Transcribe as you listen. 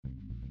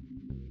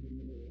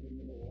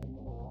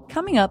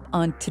Coming up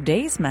on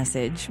today's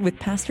message with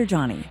Pastor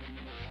Johnny.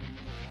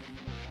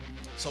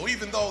 So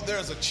even though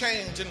there's a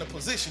change in the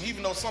position,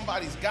 even though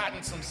somebody's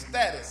gotten some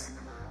status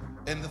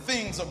and the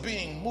things are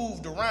being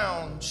moved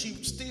around,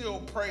 she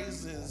still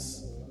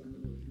praises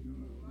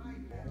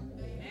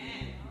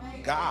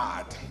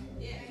God.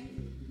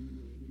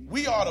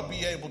 We ought to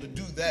be able to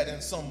do that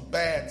in some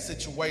bad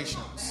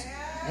situations.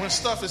 When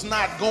stuff is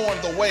not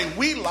going the way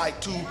we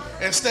like to,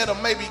 instead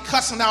of maybe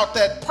cussing out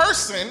that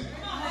person,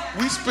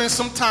 we spend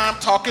some time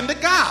talking to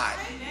God.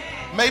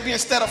 Maybe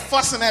instead of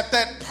fussing at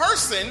that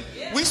person,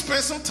 we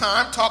spend some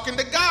time talking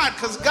to God,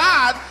 because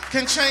God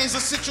can change the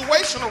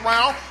situation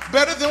around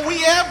better than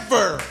we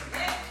ever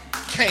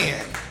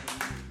can.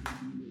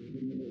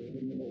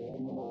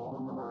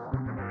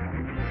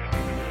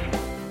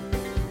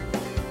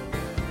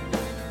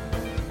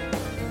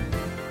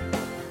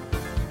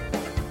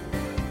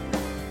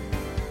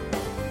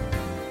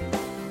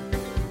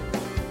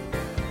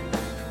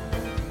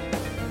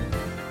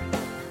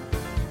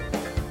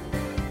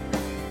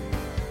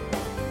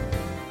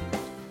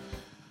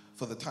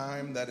 For the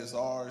time that is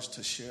ours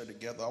to share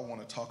together, I want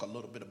to talk a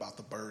little bit about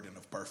the burden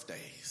of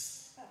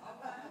birthdays.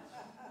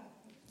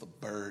 The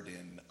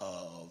burden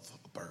of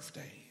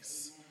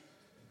birthdays.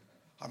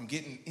 I'm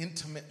getting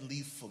intimately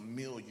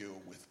familiar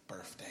with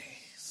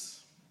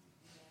birthdays.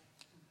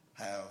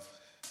 I have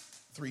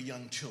 3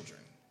 young children.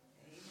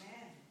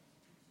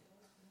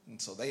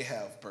 And so they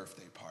have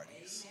birthday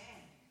parties.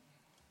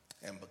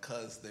 And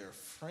because they're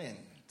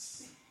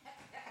friends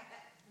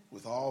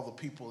with all the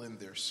people in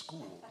their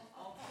school,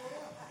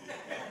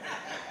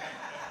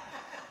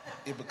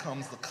 it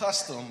becomes the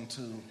custom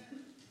to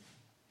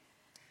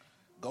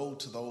go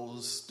to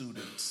those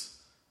students'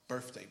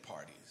 birthday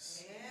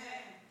parties.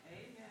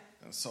 Amen.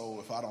 And so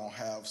if I don't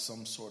have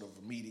some sort of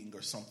a meeting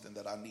or something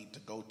that I need to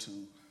go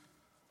to,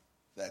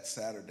 that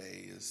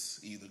Saturday is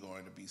either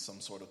going to be some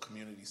sort of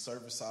community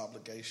service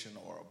obligation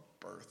or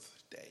a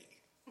birthday.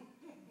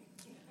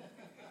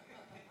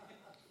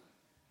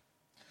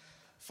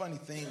 Funny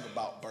thing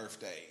about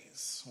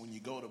birthdays, when you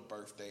go to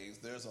birthdays,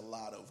 there's a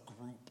lot of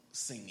group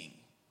singing.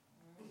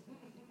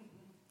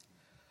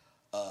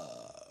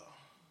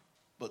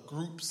 But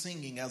group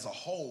singing as a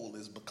whole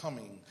is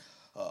becoming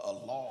a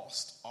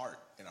lost art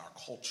in our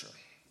culture.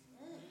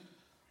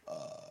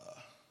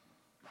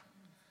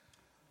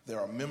 There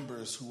are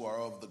members who are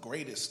of the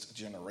greatest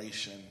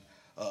generation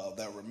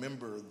that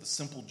remember the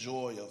simple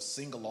joy of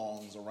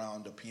sing-alongs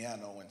around a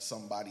piano in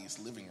somebody's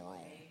living room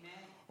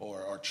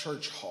or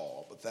church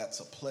hall, but that's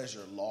a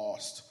pleasure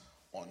lost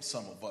on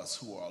some of us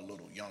who are a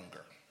little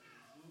younger.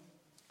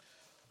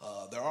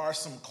 There are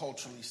some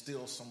culturally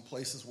still some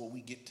places where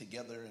we get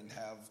together and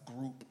have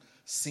group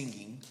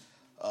singing.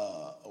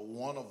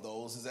 One of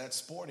those is at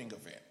sporting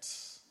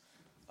events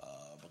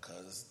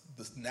because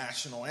the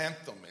national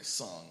anthem is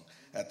sung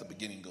at the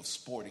beginning of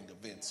sporting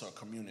events or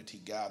community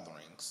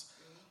gatherings.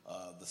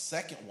 The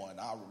second one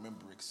I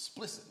remember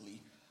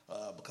explicitly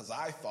because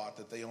I thought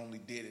that they only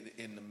did it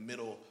in the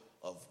middle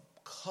of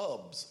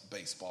Cubs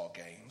baseball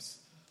games.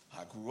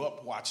 I grew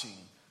up watching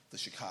the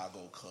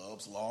Chicago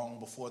Cubs long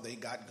before they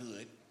got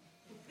good.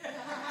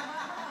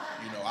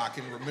 You know, I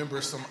can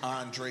remember some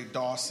Andre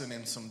Dawson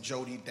and some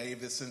Jody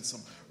Davis and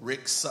some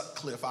Rick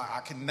Sutcliffe. I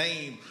can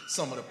name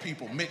some of the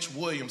people. Mitch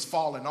Williams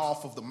falling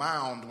off of the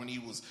mound when he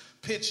was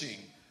pitching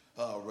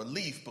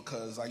relief,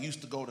 because I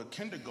used to go to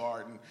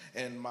kindergarten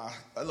and my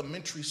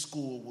elementary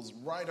school was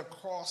right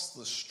across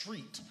the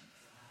street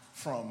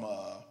from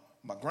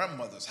my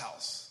grandmother's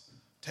house,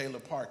 Taylor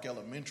Park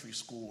Elementary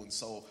School. And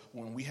so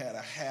when we had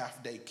a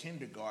half-day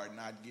kindergarten,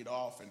 I'd get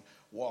off and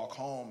walk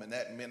home, and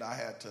that meant I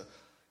had to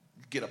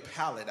get a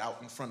pallet out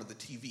in front of the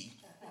TV.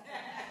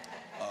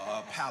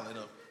 A pallet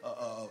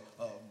of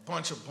a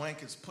bunch of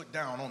blankets put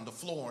down on the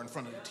floor in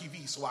front of the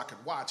TV so I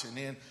could watch. And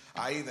then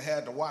I either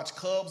had to watch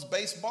Cubs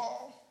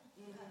baseball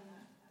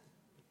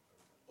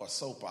or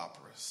soap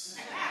operas.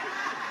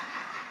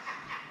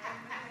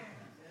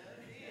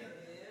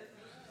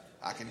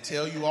 I can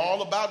tell you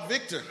all about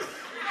Victor.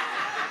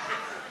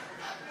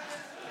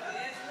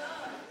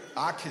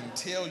 I can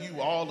tell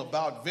you all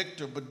about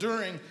Victor, but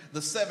during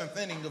the 7th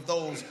inning of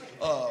those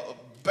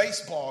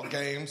baseball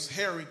games,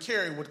 Harry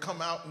Carey would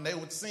come out and they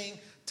would sing,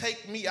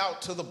 "Take Me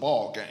Out to the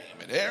Ball Game,"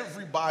 and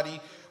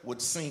everybody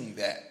would sing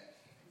that,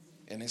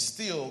 and it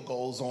still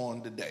goes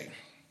on today.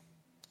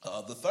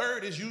 The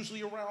third is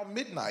usually around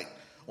midnight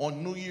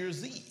on New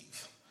Year's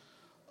Eve.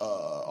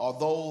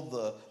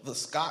 Although the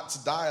Scots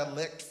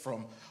dialect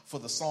for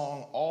the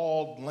song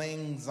 "Auld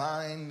Lang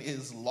Syne"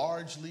 is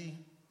largely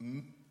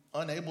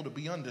unable to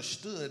be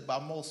understood by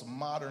most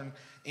modern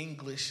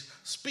English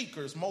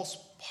speakers, most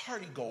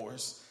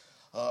partygoers,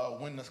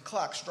 when the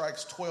clock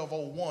strikes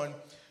 12:01,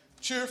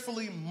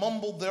 cheerfully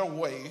mumble their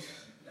way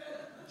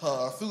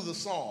through the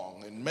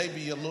song, and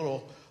maybe a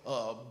little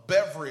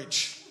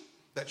beverage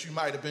that you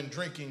might have been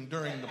drinking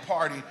during the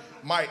party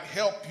might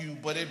help you,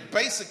 but it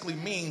basically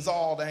means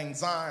all lang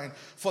syne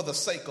for the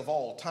sake of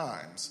all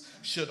times.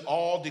 Should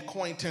all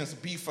acquaintance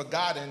be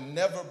forgot and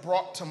never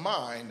brought to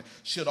mind,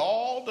 should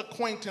all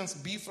acquaintance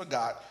be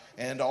forgot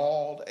and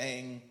all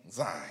lang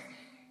syne.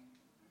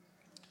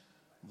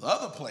 The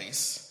other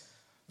place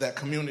that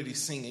community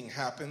singing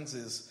happens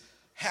is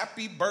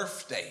happy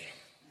birthday.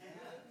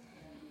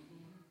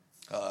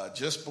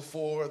 Just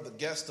before the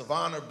guest of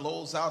honor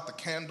blows out the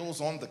candles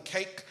on the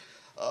cake,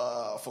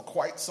 for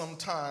quite some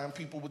time,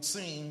 people would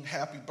sing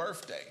happy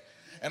birthday.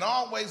 And I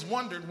always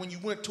wondered when you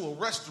went to a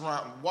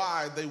restaurant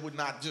why they would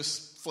not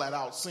just flat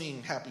out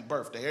sing happy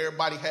birthday.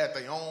 Everybody had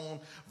their own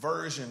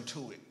version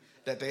to it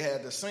that they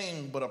had to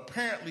sing, but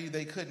apparently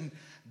they couldn't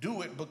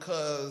do it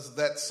because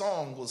that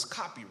song was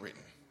copywritten.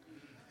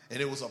 And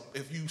it was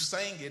if you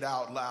sang it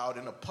out loud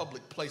in a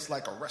public place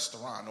like a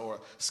restaurant or a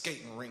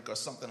skating rink or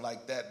something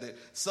like that, that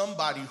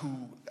somebody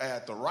who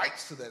had the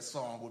rights to that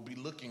song would be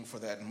looking for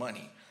that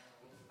money.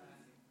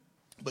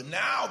 But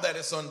now that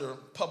it's under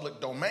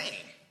public domain,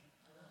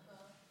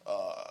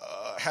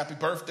 happy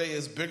birthday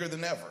is bigger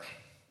than ever.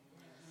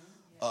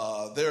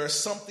 There is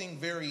something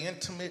very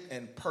intimate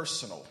and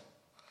personal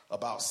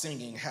about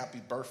singing happy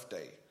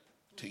birthday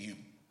to you.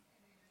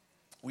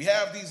 We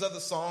have these other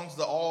songs,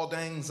 the All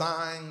Lang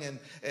Syne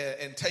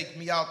and Take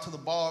Me Out to the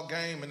Ball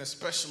Game, and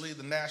especially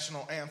the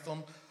national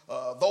anthem.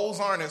 Those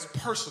aren't as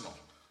personal.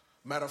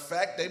 Matter of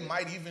fact, they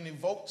might even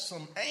evoke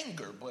some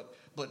anger,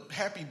 but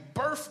happy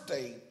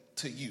birthday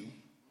to you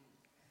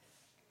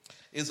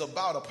is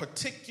about a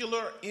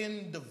particular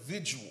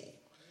individual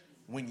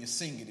when you're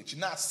singing it.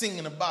 You're not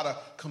singing about a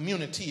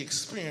community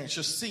experience.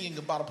 You're singing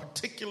about a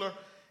particular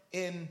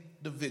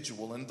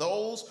individual. And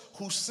those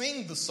who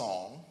sing the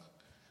song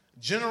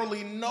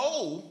generally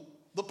know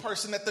the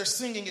person that they're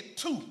singing it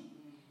to.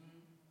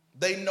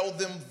 They know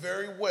them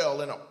very well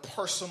in a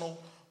personal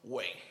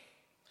way.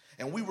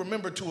 And we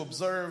remember to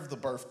observe the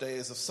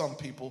birthdays of some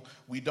people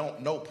we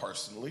don't know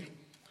personally.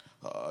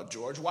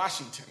 George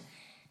Washington,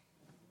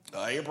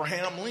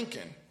 Abraham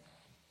Lincoln,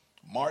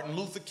 Martin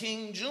Luther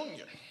King Jr.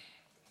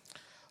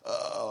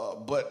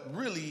 But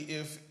really,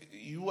 if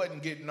you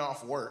wasn't getting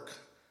off work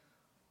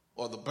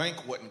or the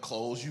bank wasn't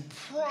closed, you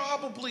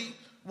probably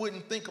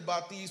wouldn't think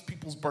about these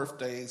people's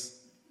birthdays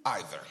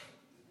either.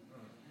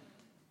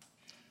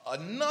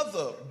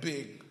 Another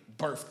big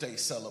birthday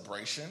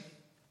celebration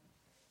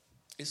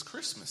is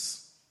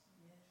Christmas.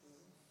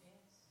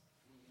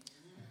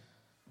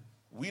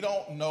 We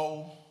don't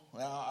know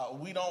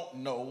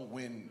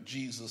when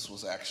Jesus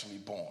was actually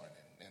born.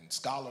 And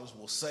scholars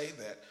will say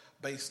that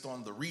based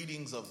on the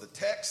readings of the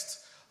text,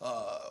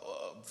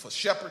 for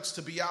shepherds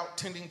to be out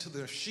tending to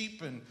their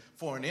sheep and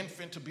for an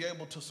infant to be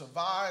able to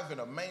survive in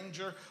a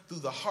manger through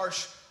the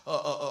harsh,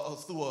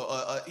 through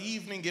an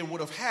evening, it would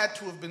have had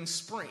to have been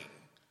spring.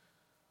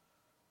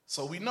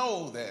 So we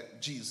know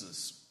that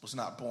Jesus was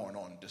not born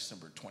on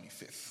December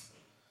 25th.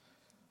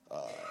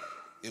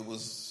 It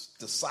was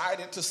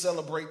decided to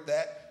celebrate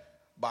that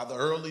by the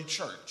early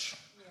church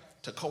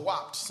to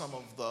co-opt some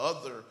of the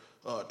other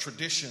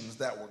traditions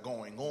that were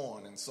going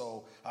on. And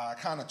so I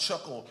kind of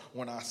chuckle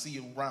when I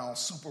see around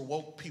super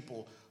woke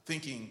people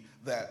thinking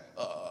that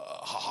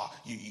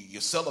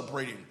you're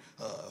celebrating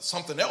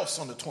something else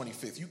on the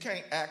 25th. You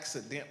can't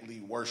accidentally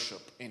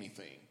worship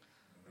anything.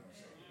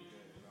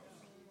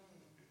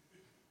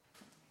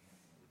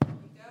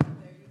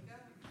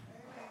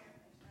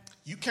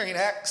 You can't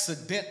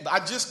accidentally.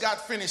 I just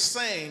got finished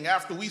saying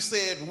after we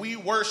said we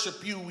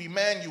worship you,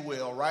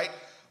 Emmanuel, right?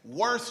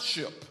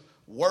 Worship.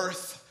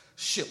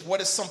 What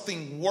is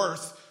something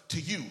worth to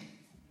you?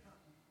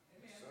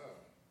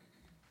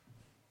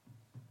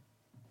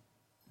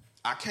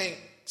 I can't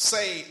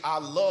say I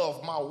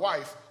love my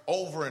wife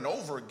over and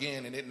over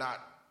again and it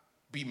not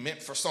be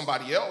meant for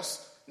somebody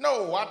else.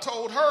 No, I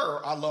told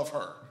her I love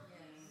her.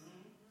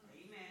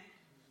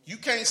 You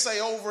can't say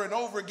over and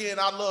over again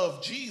I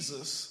love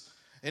Jesus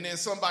and then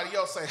somebody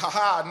else say,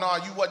 no,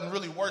 you wasn't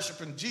really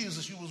worshiping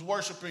Jesus. You was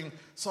worshiping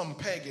some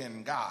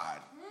pagan god.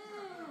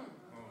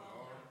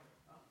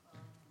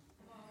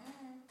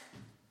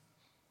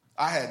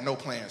 I had no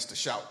plans to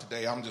shout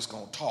today. I'm just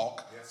going to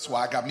talk. That's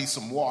why I got me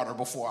some water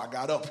before I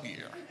got up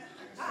here.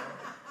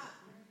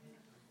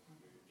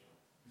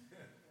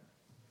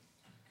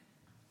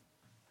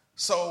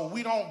 So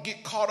we don't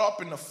get caught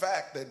up in the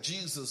fact that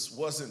Jesus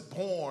wasn't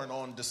born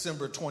on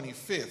December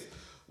 25th.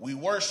 We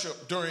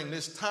worship during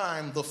this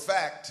time the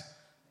fact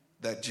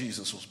that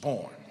Jesus was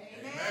born.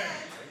 Amen.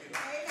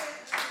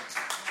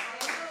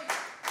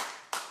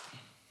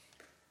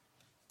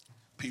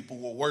 People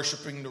were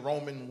worshiping the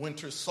Roman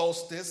winter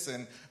solstice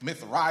and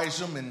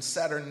Mithraism and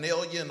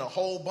Saturnalia and a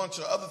whole bunch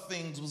of other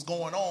things was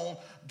going on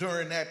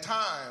during that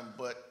time,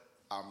 but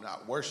I'm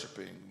not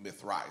worshiping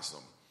Mithraism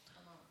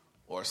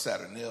or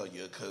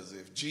Saturnalia because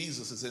if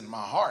Jesus is in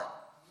my heart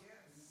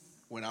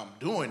when I'm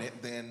doing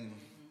it, then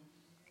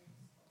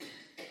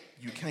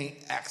you can't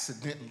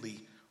accidentally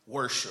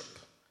worship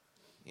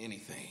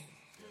anything.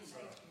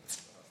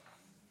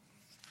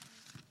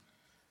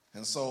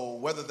 And so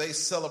whether they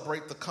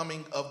celebrate the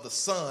coming of the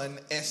Son,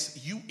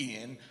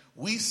 S-U-N,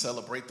 we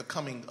celebrate the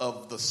coming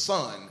of the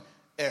Son,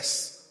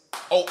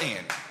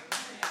 S-O-N.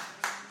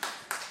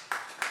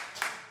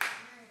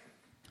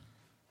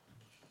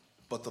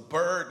 But the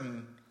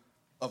burden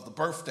of the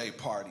birthday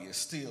party is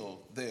still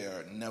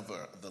there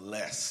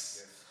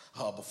nevertheless.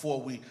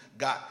 Before we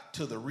got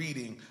to the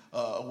reading,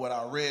 what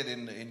I read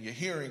in your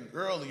hearing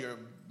earlier,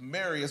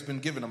 Mary has been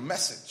given a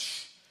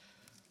message.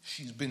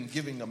 She's been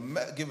given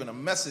a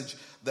message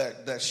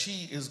that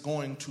she is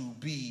going to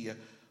be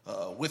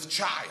with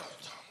child.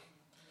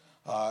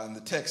 And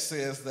the text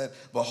says that,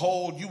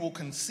 behold, you will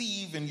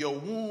conceive, and your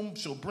womb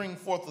shall bring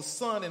forth a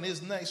son, and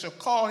his name shall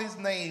call his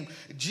name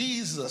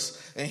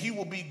Jesus, and he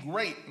will be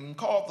great and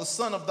called the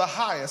Son of the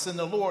Highest. And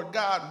the Lord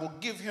God will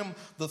give him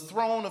the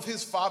throne of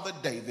his father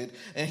David,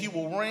 and he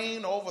will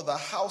reign over the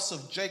house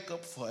of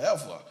Jacob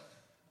forever.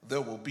 There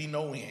will be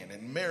no end.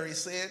 And Mary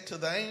said to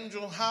the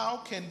angel, how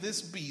can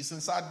this be,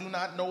 since I do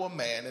not know a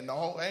man? And the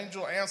whole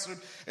angel answered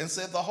and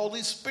said, the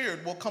Holy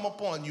Spirit will come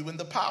upon you, and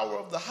the power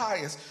of the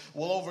highest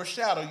will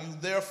overshadow you.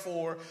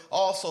 Therefore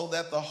also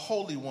that the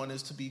Holy One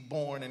is to be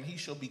born, and he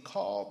shall be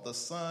called the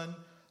Son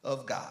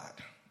of God.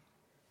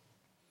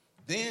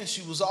 Then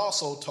she was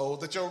also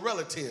told that your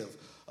relative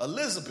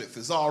Elizabeth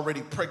is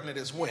already pregnant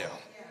as well.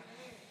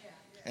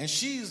 And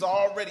she's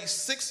already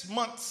 6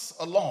 months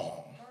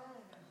along.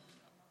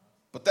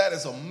 But that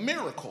is a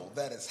miracle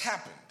that has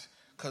happened,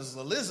 because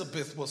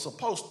Elizabeth was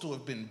supposed to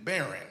have been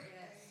barren.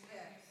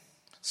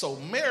 So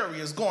Mary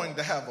is going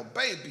to have a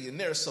baby, and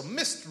there's some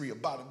mystery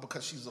about it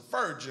because she's a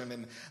virgin.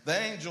 And the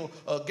angel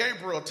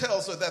Gabriel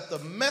tells her that the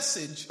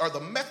message, or the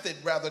method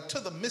rather,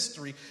 to the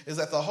mystery is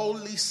that the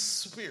Holy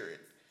Spirit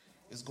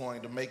is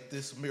going to make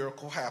this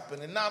miracle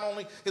happen. And not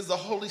only is the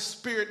Holy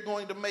Spirit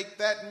going to make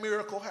that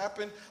miracle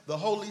happen, the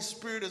Holy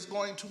Spirit is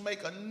going to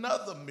make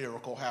another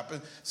miracle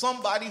happen.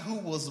 Somebody who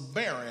was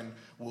barren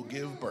will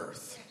give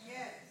birth.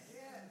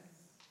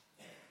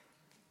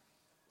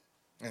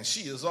 And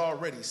she is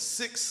already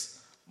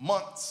 6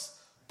 months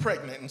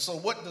pregnant. And so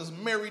what does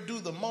Mary do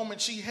the moment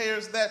she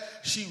hears that?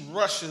 She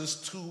rushes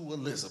to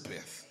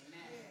Elizabeth.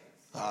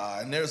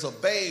 And there's a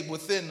babe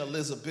within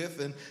Elizabeth,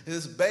 and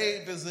this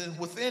babe is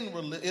within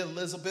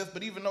Elizabeth,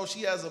 but even though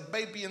she has a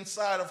baby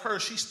inside of her,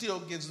 she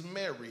still gives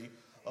Mary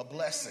a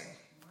blessing.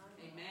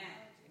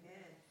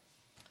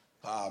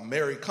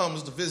 Mary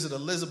comes to visit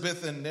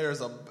Elizabeth, and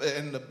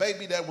and the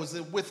baby that was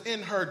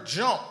within her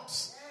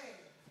jumps.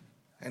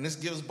 And this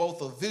gives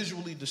both a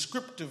visually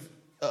descriptive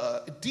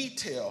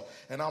detail.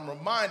 And I'm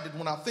reminded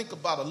when I think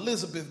about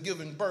Elizabeth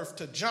giving birth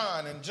to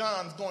John, and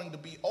John's going to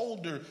be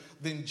older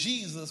than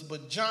Jesus,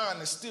 but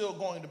John is still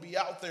going to be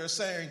out there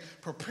saying,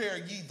 prepare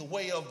ye the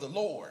way of the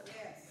Lord.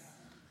 Yes.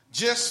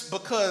 Just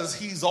because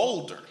he's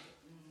older.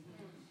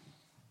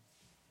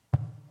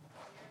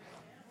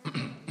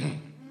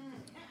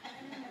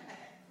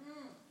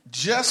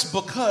 Just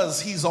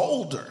because he's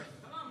older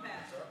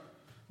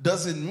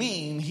doesn't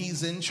mean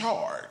he's in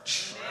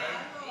charge.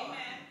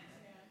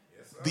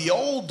 The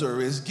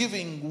older is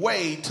giving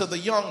way to the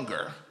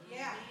younger.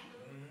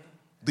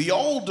 The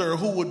older,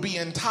 who would be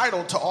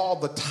entitled to all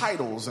the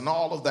titles and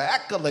all of the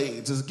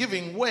accolades, is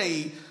giving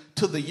way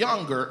to the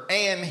younger,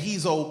 and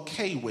he's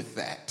okay with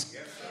that.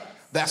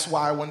 That's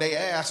why when they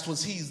asked,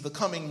 was he's the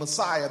coming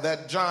Messiah,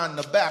 that John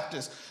the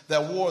Baptist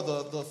that wore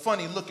the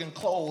funny looking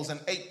clothes and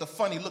ate the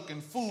funny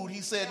looking food, he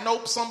said,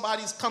 nope,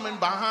 somebody's coming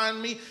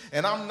behind me,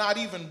 and I'm not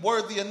even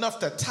worthy enough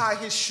to tie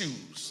his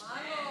shoes.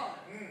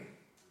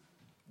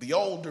 The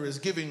older is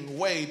giving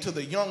way to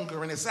the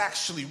younger, and it's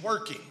actually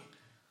working.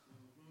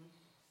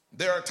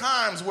 There are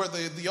times where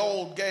the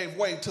old gave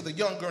way to the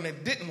younger and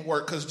it didn't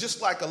work, because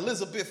just like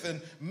Elizabeth and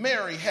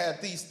Mary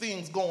had these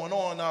things going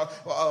on,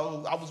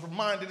 I was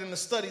reminded in the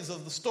studies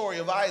of the story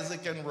of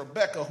Isaac and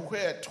Rebekah, who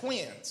had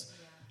twins,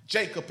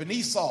 Jacob and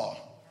Esau.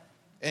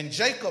 And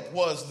Jacob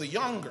was the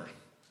younger.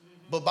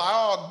 But by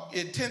all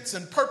intents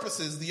and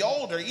purposes, the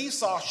older,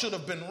 Esau, should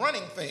have been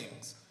running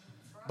things.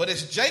 But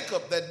it's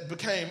Jacob that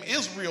became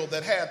Israel,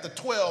 that had the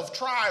 12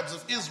 tribes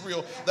of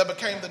Israel that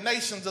became the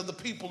nations of the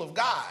people of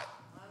God.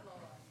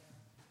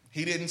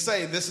 He didn't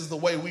say this is the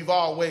way we've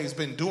always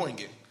been doing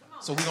it,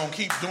 so we're going to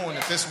keep doing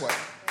it this way.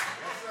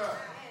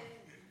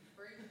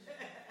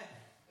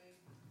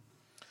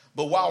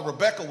 But while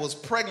Rebekah was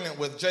pregnant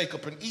with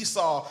Jacob and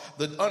Esau,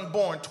 the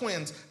unborn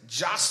twins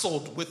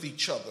jostled with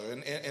each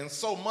other. And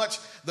so much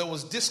there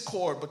was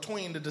discord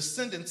between the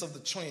descendants of the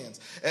twins.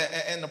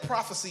 And the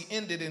prophecy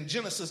ended in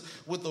Genesis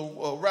with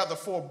a rather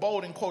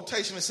foreboding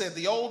quotation. It said,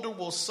 the older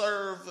will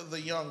serve the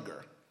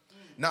younger.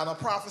 Now, the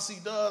prophecy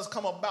does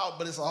come about,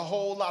 but it's a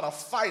whole lot of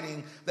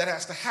fighting that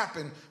has to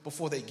happen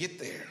before they get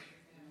there.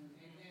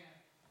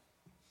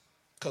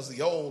 Because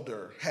the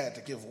older had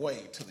to give way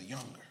to the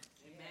younger.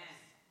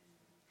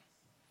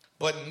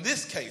 But in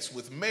this case,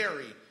 with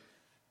Mary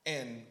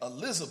and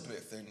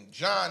Elizabeth and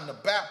John the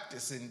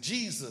Baptist and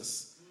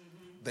Jesus,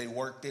 they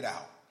worked it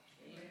out.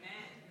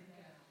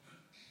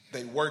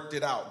 They worked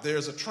it out.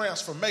 There's a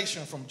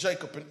transformation from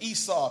Jacob and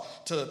Esau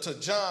to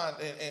John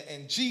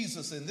and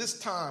Jesus. And this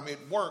time it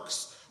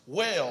works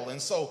well.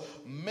 And so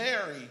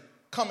Mary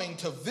coming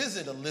to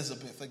visit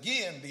Elizabeth,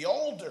 again, the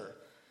older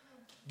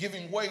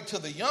giving way to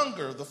the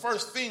younger, the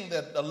first thing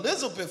that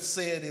Elizabeth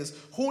said is,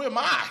 who am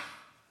I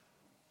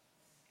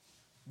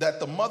that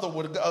the mother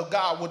of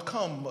God would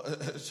come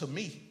to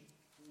me?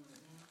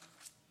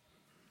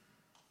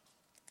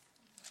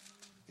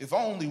 If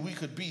only we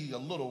could be a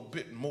little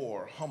bit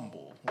more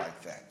humble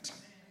like that.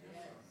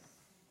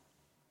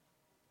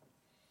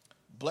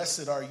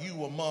 Blessed are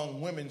you among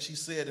women, she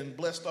said, and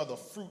blessed are the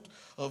fruit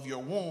of your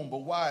womb. But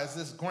why is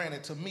this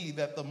granted to me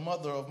that the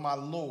mother of my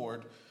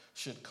Lord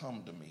should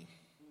come to me?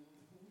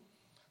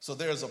 So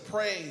there's a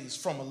praise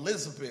from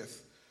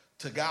Elizabeth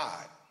to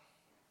God.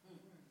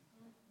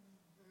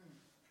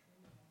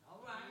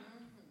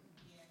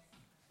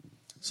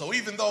 So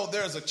even though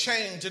there's a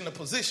change in the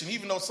position,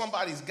 even though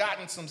somebody's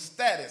gotten some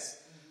status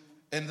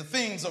and the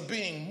things are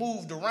being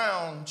moved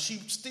around, she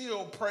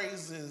still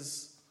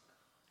praises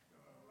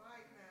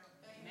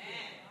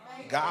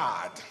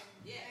God.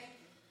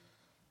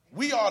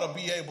 We ought to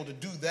be able to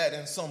do that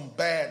in some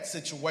bad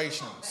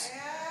situations.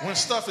 When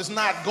stuff is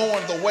not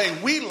going the way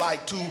we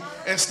like to,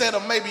 instead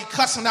of maybe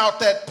cussing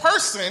out that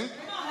person,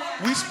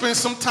 we spend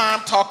some time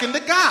talking to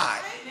God.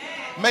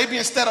 Maybe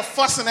instead of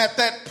fussing at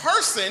that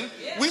person,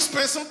 we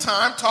spend some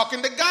time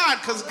talking to God,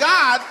 because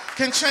God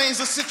can change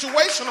the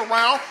situation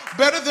around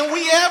better than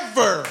we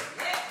ever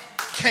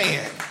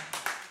can.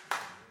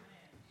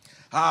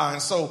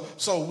 And so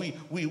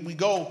we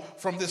go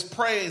from this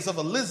praise of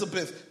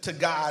Elizabeth to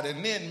God,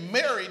 and then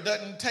Mary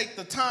doesn't take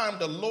the time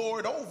to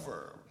lord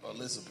over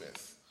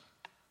Elizabeth.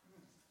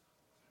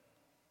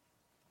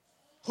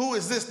 Who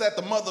is this that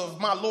the mother of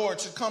my Lord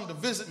should come to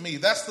visit me?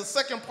 That's the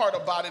second part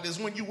about it, is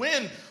when you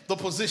in the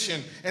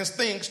position and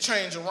things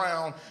change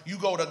around, you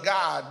go to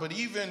God. But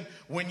even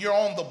when you're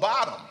on the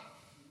bottom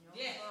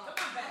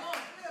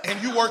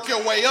and you work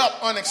your way up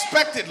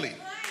unexpectedly,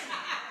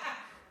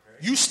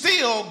 you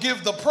still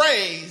give the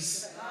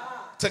praise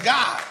to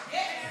God.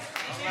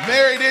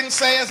 Mary didn't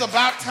say it's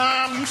about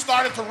time you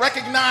started to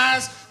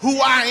recognize who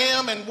I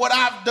am and what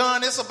I've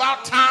done. It's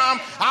about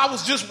time. I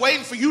was just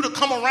waiting for you to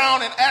come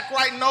around and act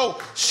right. No,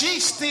 she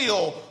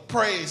still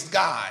praised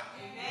God.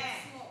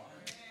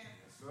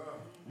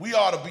 We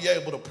ought to be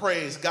able to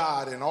praise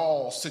God in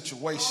all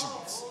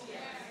situations.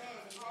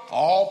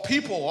 All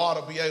people ought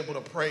to be able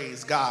to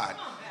praise God.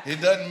 It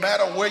doesn't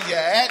matter where you're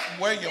at,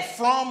 where you're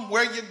from,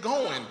 where you're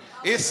going.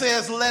 It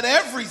says, let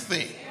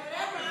everything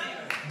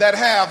that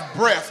have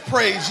breath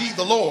praise ye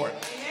the Lord.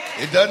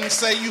 It doesn't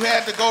say you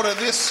had to go to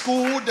this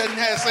school. It doesn't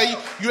say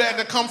you had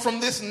to come from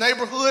this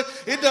neighborhood.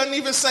 It doesn't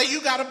even say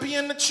you got to be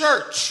in the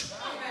church.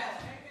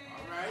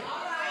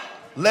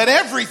 Let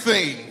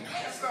everything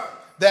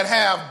that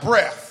have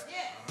breath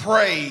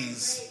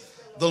praise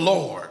the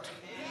Lord.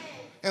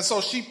 And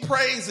so she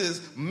praises,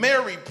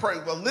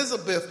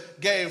 Elizabeth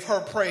gave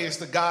her praise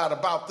to God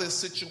about this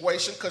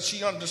situation, because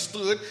she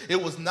understood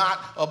it was not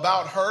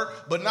about her.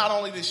 But not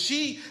only did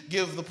she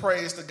give the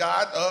praise to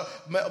God,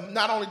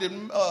 not only did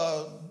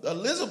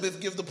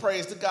Elizabeth give the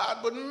praise to God,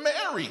 but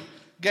Mary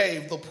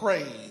gave the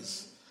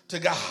praise to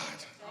God.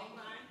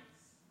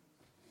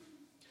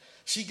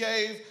 She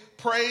gave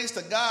praise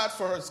to God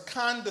for his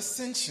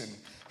condescension,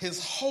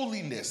 his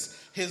holiness,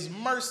 his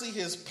mercy,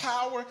 his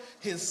power,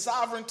 his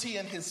sovereignty,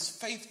 and his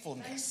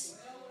faithfulness.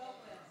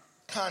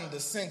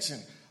 Condescension,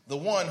 the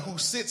one who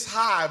sits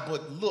high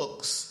but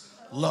looks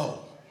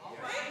low.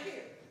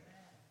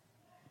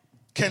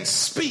 Can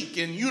speak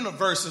and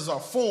universes are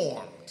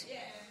formed,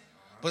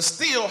 but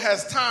still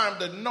has time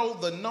to know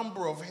the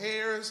number of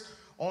hairs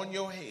on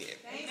your head.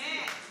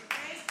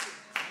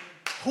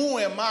 Who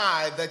am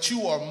I that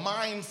you are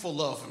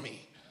mindful of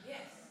me?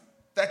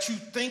 That you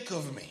think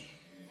of me?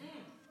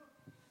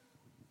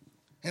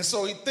 And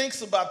so he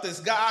thinks about this.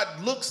 God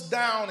looks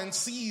down and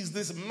sees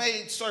this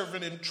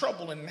maidservant in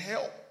trouble and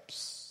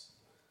helps.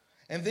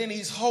 And then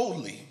he's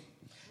holy.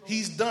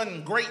 He's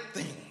done great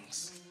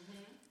things.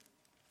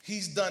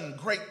 He's done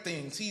great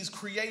things. He's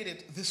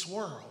created this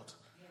world.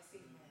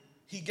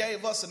 He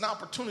gave us an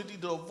opportunity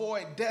to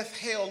avoid death,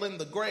 hell, and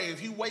the grave.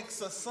 He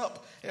wakes us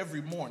up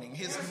every morning.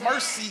 His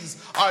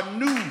mercies are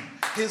new.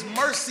 His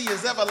mercy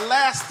is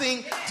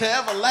everlasting to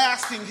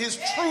everlasting. His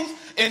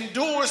truth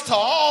endures to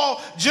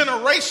all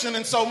generation.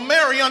 And so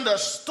Mary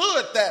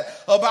understood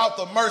that about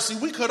the mercy.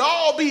 We could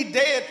all be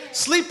dead,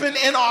 sleeping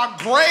in our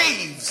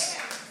graves.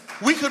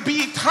 We could be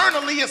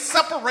eternally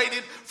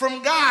separated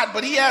from God,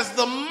 but he has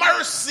the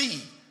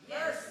mercy.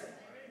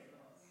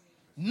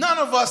 None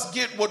of us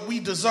get what we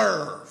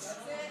deserve,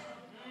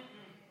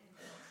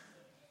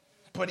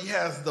 but he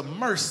has the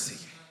mercy.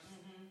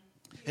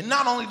 And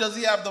not only does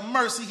he have the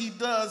mercy, he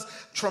does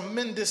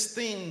tremendous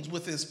things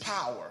with his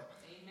power.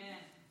 Amen.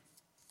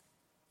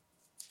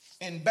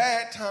 In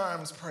bad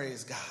times,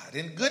 praise God.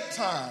 In good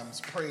times,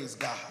 praise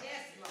God. Yes,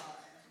 Lord.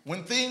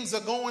 When things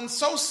are going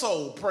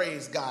so-so,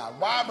 praise God.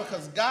 Why?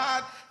 Because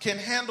God can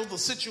handle the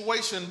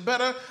situation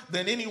better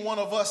than any one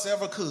of us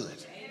ever could.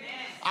 Amen.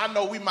 I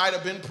know we might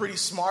have been pretty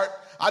smart.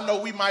 I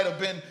know we might have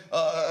been,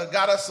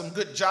 got us some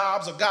good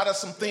jobs or got us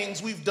some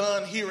things we've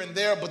done here and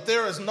there, but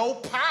there is no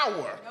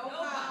power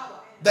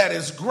that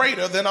is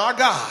greater than our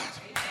God.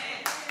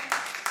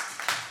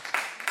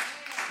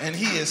 And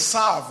he is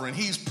sovereign.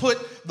 He's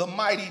put the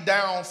mighty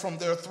down from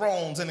their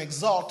thrones and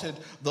exalted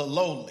the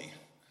lowly.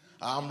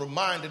 I'm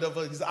reminded of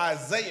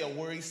Isaiah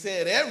where he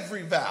said,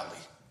 every valley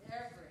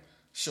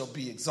shall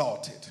be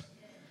exalted.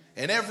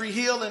 And every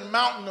hill and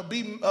mountain will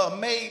be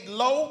made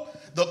low.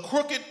 The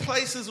crooked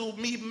places will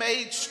be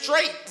made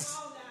straight.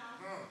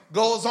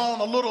 Goes on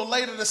a little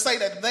later to say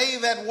that they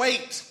that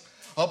wait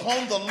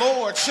upon the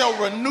Lord shall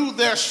renew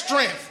their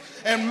strength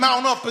and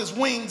mount up as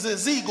wings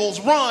as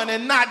eagles, run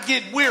and not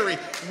get weary,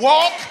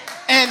 walk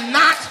and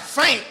not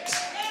faint.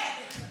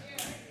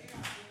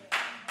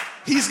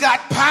 He's got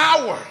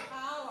power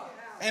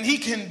and he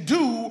can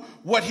do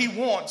what he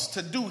wants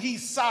to do.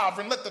 He's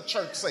sovereign. Let the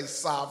church say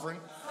sovereign.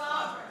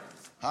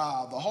 The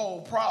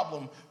whole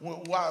problem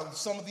why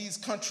some of these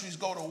countries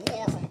go to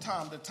war from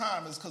time to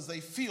time is because they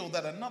feel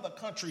that another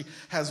country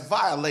has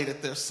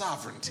violated their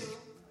sovereignty.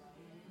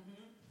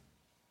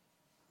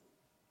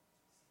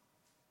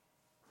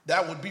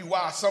 That would be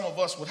why some of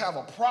us would have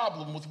a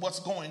problem with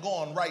what's going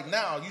on right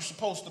now. You're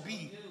supposed to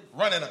be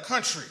running a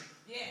country.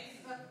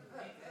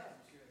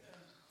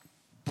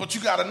 But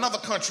you got another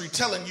country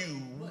telling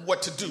you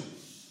what to do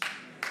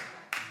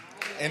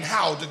and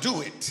how to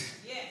do it.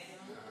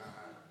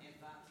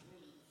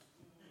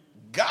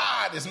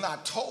 God is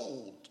not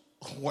told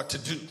what to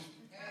do.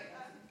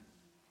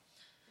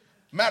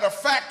 Matter of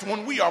fact,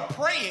 when we are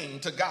praying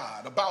to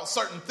God about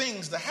certain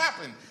things to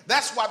happen,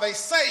 that's why they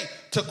say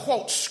to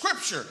quote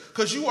scripture,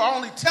 because you are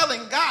only telling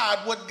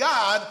God what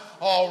God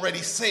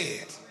already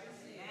said.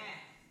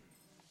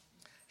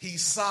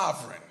 He's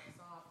sovereign.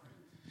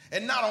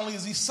 And not only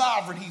is he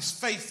sovereign, he's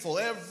faithful.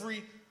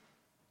 Every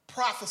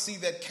prophecy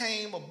that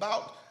came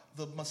about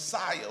the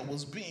Messiah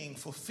was being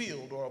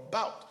fulfilled or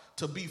about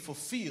to be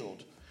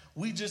fulfilled.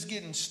 We just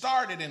getting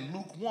started in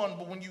Luke 1,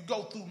 but when you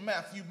go through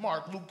Matthew,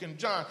 Mark, Luke, and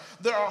John,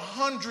 there are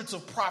hundreds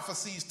of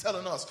prophecies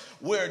telling us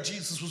where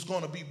Jesus was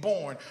going to be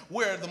born,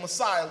 where the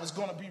Messiah was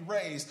going to be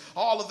raised,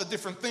 all of the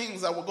different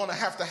things that were going to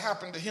have to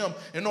happen to him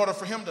in order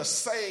for him to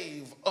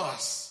save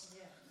us.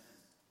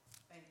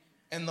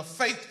 And the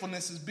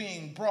faithfulness is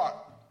being brought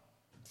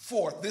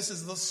forth. This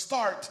is the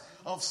start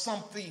of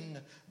something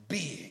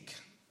big.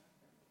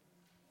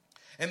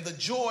 And the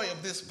joy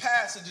of this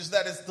passage is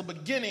that it's the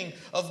beginning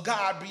of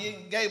God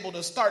being able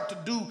to start to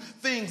do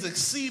things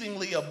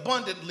exceedingly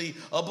abundantly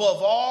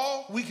above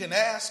all we can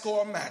ask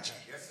or imagine.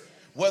 Yes,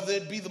 whether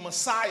it be the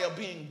Messiah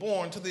being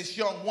born to this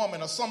young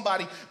woman or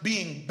somebody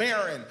being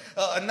barren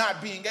and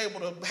not being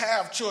able to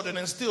have children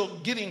and still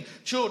getting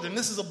children.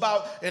 This is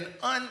about an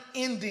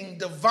unending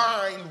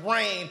divine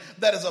reign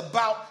that is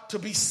about to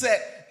be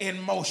set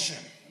in motion.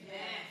 Amen.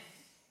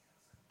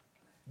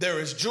 There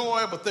is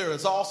joy, but there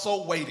is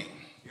also waiting.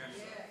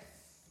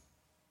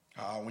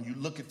 When you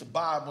look at the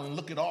Bible and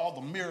look at all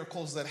the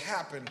miracles that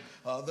happen,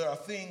 there are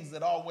things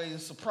that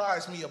always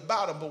surprise me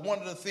about them. But one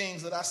of the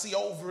things that I see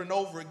over and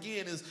over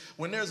again is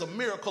when there's a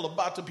miracle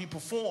about to be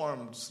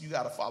performed, you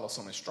got to follow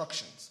some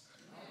instructions.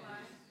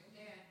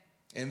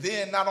 And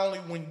then not only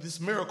when this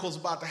miracle is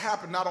about to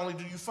happen, not only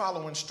do you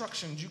follow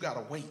instructions, you got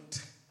to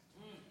wait.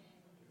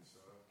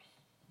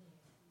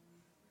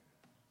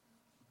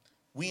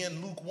 We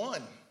in Luke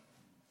 1.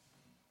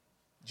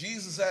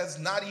 Jesus has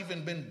not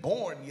even been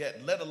born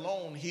yet, let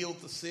alone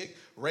healed the sick,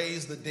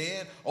 raised the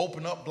dead,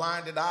 opened up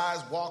blinded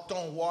eyes, walked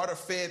on water,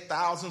 fed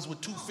thousands with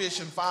 2 fish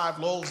and 5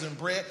 loaves and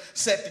bread,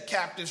 set the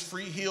captives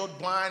free, healed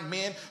blind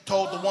men,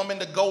 told the woman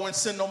to go and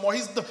sin no more.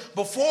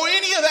 Before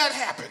any of that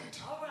happened,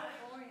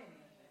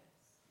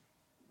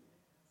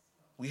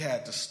 we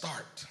had to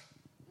start.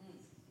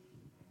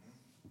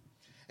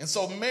 And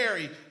so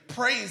Mary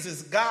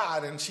praises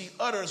God and she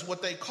utters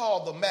what they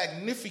call the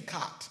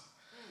Magnificat.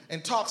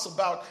 And talks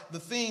about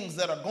the things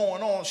that are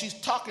going on. She's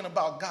talking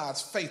about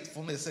God's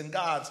faithfulness and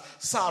God's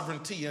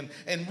sovereignty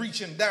and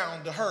reaching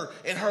down to her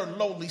in her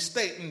lowly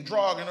state and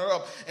drawing her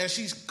up. And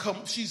she's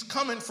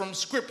coming from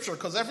Scripture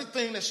because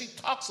everything that she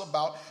talks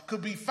about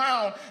could be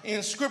found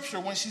in Scripture.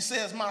 When she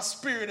says, my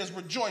spirit is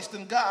rejoiced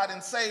in God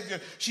and Savior,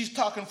 she's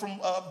talking from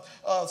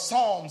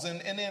Psalms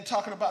and then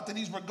talking about that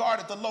he's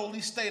regarded the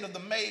lowly state of the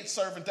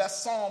maidservant.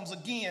 That's Psalms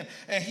again.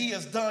 And he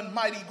has done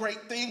mighty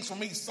great things for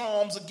me.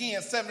 Psalms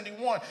again,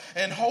 71.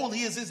 And holy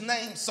is his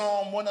name,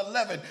 Psalm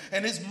 111,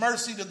 and his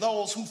mercy to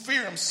those who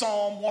fear him,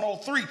 Psalm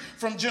 103,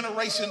 from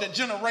generation to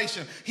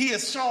generation. He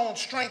has shown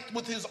strength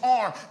with his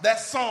arm,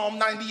 that's Psalm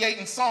 98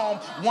 and Psalm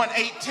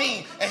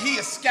 118, and he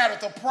has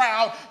scattered the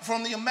proud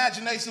from the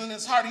imagination in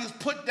his heart. He has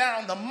put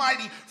down the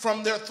mighty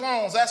from their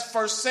thrones. That's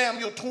 1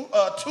 Samuel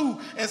 2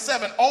 and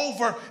 7,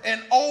 over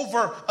and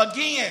over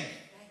again.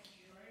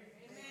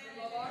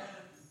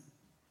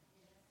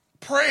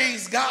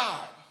 Praise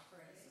God.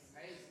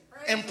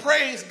 And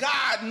praise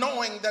God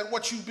knowing that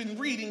what you've been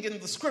reading in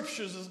the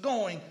scriptures is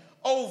going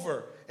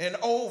over and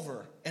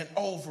over and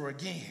over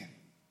again.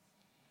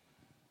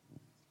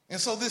 And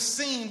so this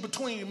scene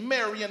between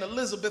Mary and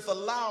Elizabeth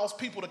allows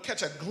people to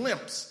catch a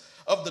glimpse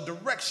of the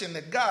direction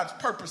that God's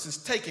purpose is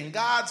taking.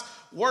 God's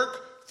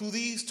work through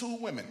these two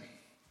women.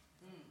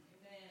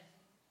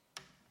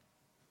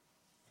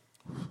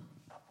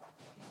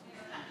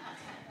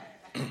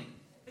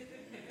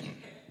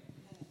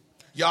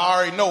 Y'all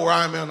already know where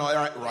I'm in, all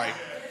right?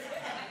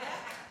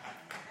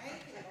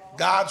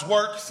 God's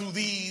work through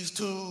these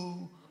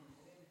two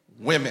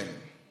women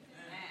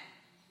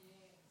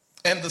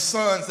and the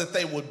sons that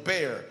they would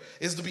bear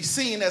is to be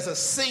seen as a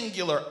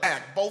singular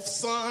act. Both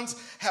sons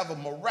have a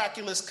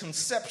miraculous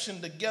conception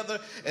together,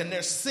 and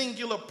their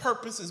singular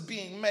purpose is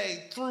being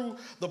made through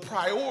the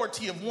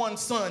priority of one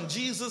son.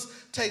 Jesus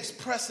takes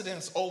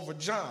precedence over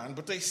John,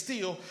 but they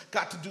still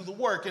got to do the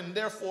work, and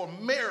therefore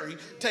Mary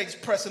takes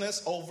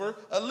precedence over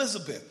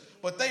Elizabeth.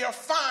 But they are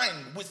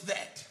fine with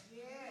that.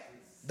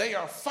 They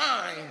are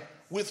fine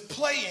with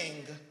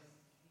playing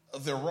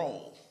their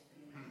role.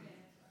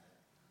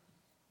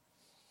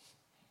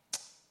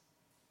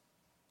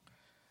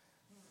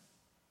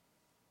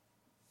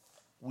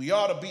 We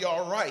ought to be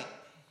all right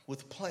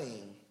with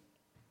playing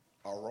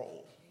our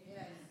role.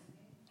 Yes.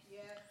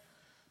 Yes.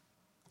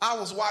 I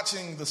was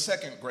watching the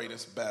second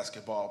greatest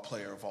basketball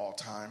player of all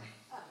time,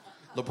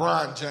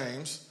 LeBron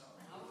James.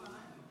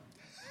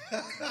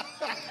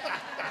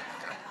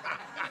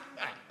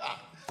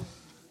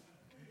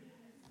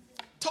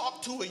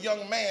 Talked to a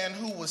young man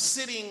who was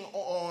sitting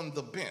on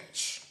the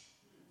bench.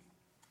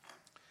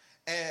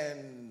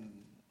 And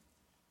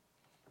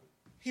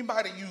he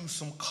might have used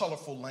some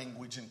colorful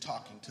language in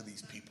talking to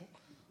these people,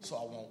 so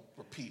I won't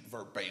repeat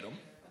verbatim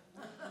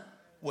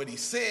what he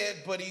said,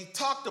 but he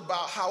talked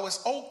about how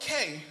it's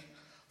okay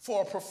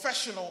for a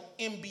professional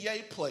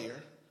NBA player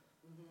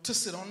to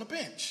sit on the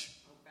bench.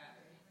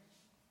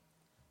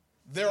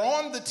 They're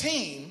on the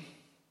team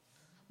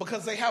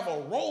because they have a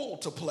role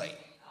to play.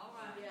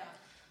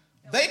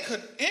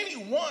 Any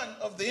one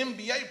of the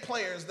NBA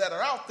players that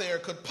are out there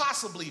could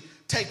possibly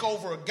take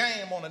over a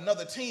game on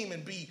another team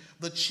and be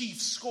the chief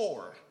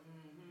scorer.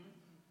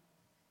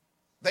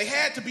 They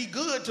had to be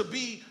good to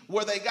be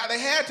where they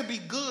had to be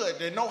good.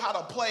 They know how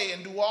to play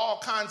and do all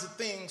kinds of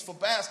things for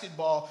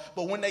basketball.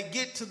 But when they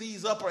get to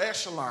these upper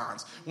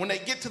echelons, when they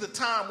get to the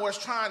time where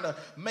it's trying to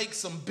make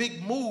some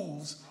big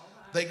moves,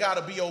 they got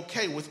to be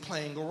okay with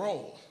playing a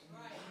role.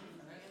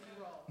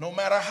 No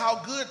matter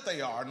how good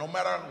they are, no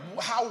matter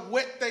how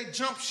wet their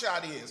jump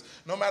shot is,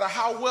 no matter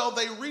how well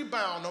they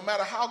rebound, no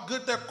matter how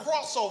good their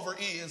crossover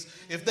is,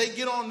 if they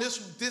get on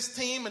this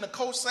team and the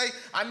coach say,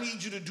 I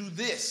need you to do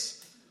this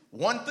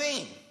one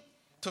thing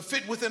to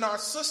fit within our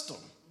system,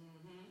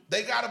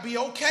 they got to be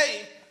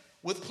okay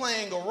with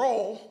playing a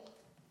role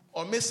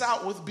or miss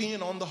out with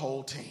being on the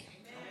whole team.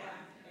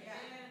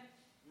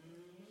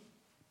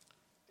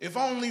 If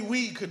only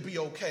we could be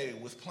okay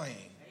with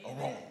playing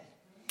a role.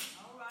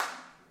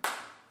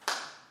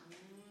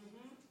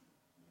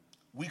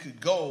 We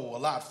could go a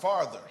lot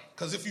farther.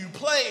 Because if you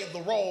play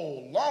the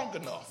role long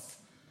enough,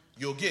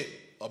 you'll get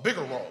a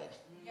bigger role.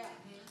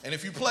 And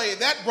if you play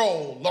that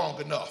role long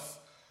enough,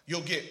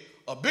 you'll get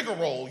a bigger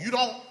role. You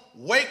don't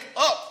wake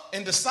up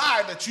and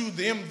decide that you're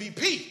the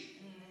MVP.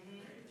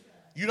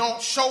 You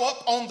don't show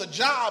up on the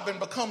job and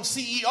become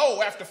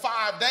CEO after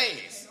 5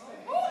 days.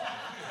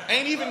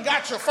 Ain't even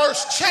got your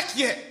first check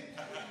yet.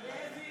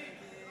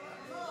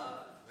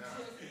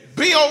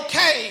 Be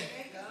okay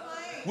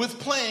with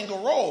playing a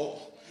role.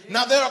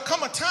 Now, there'll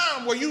come a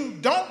time where you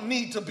don't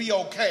need to be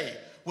okay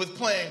with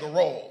playing a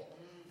role.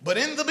 But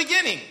in the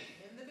beginning,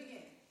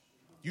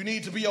 you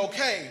need to be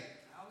okay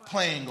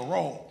playing a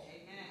role.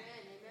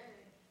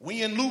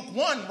 We in Luke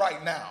 1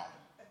 right now.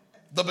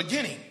 The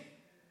beginning.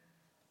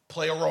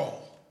 Play a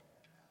role.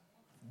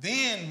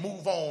 Then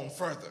move on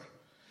further.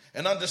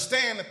 And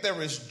understand that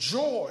there is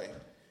joy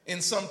in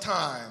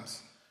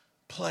sometimes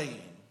playing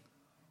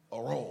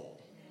a role.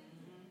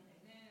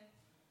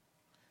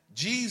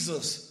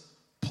 Jesus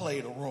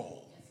played a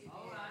role.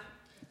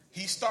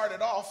 He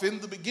started off in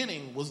the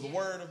beginning was the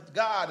Word of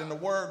God, and the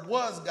Word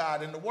was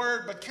God, and the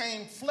Word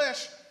became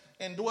flesh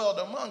and dwelled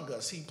among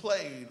us. He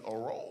played a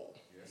role.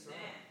 Yes, sir.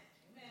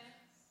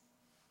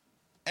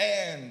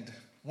 And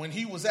when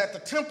he was at the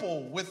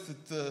temple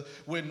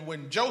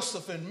when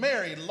Joseph and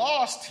Mary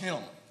lost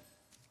him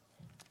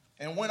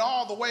and went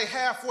all the way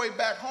halfway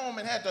back home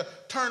and had to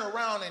turn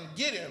around and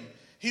get him,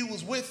 he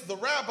was with the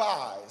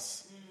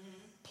rabbis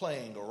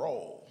playing a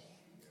role.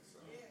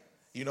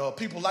 You know,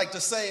 people like to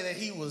say that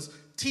he was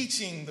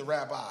teaching the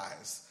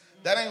rabbis.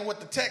 That ain't what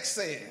the text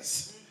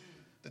says.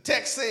 The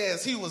text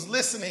says he was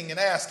listening and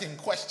asking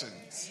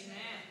questions.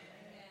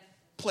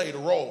 Played a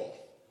role.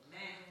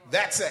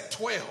 That's at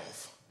 12.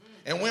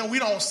 And when we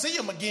don't see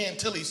him again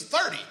till he's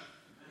 30,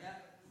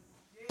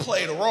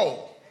 played a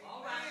role.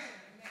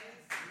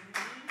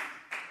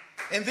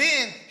 And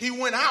then he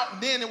went out,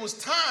 and then it was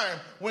time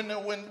when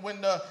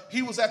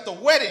he was at the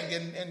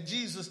wedding, and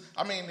Jesus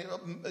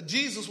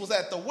was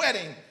at the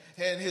wedding.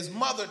 And his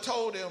mother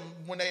told him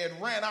when they had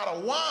ran out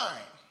of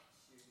wine,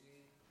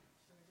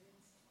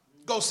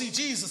 go see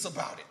Jesus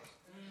about it.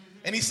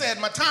 And he said,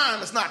 my time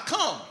has not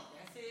come.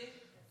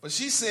 But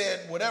she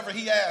said, whatever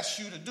he asked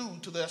you to do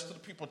to the rest of the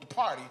people at the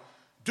party,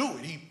 do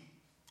it. He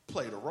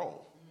play the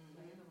role.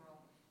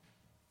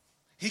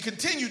 He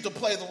continued to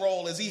play the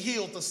role as he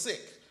healed the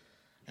sick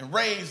and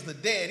raised the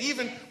dead.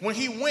 Even when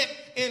he went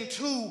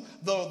into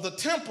the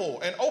temple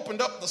and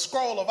opened up the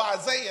scroll of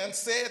Isaiah and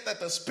said that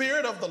the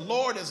Spirit of the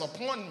Lord is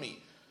upon me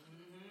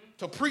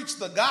to preach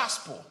the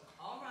gospel,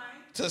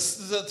 to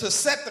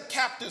set the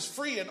captives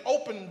free and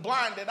open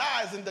blinded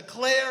eyes and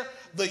declare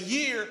the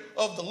year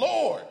of the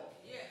Lord,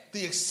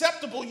 the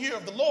acceptable year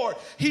of the Lord.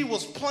 He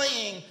was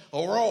playing a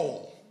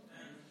role.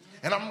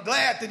 And I'm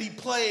glad that he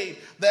played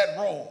that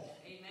role.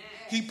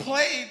 He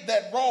played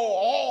that role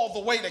all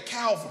the way to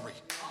Calvary.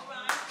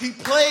 He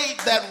played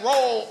that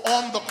role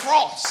on the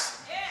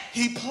cross.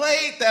 He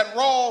played that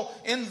role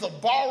in the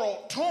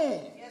borrowed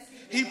tomb.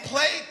 He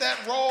played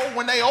that role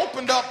when they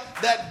opened up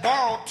that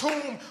borrowed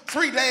tomb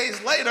 3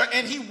 days later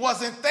and he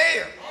wasn't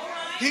there.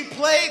 He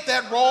played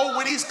that role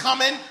when he's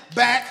coming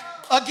back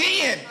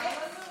again.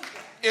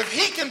 If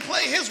he can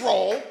play his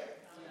role,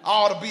 I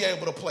ought to be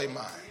able to play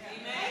mine.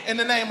 In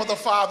the name of the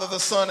Father, the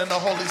Son, and the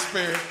Holy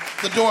Spirit,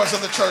 the doors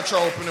of the church are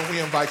open and we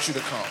invite you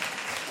to come.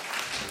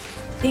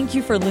 Thank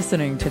you for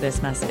listening to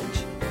this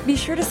message. Be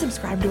sure to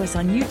subscribe to us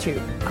on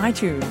YouTube,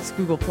 iTunes,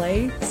 Google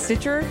Play,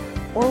 Stitcher,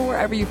 or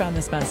wherever you found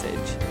this message.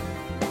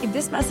 If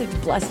this message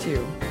blessed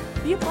you,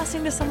 be a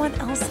blessing to someone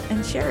else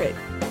and share it.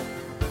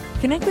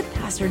 Connect with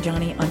Pastor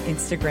Johnny on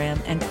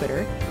Instagram and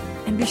Twitter,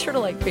 and be sure to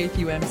like Faith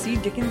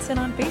UMC Dickinson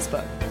on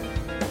Facebook.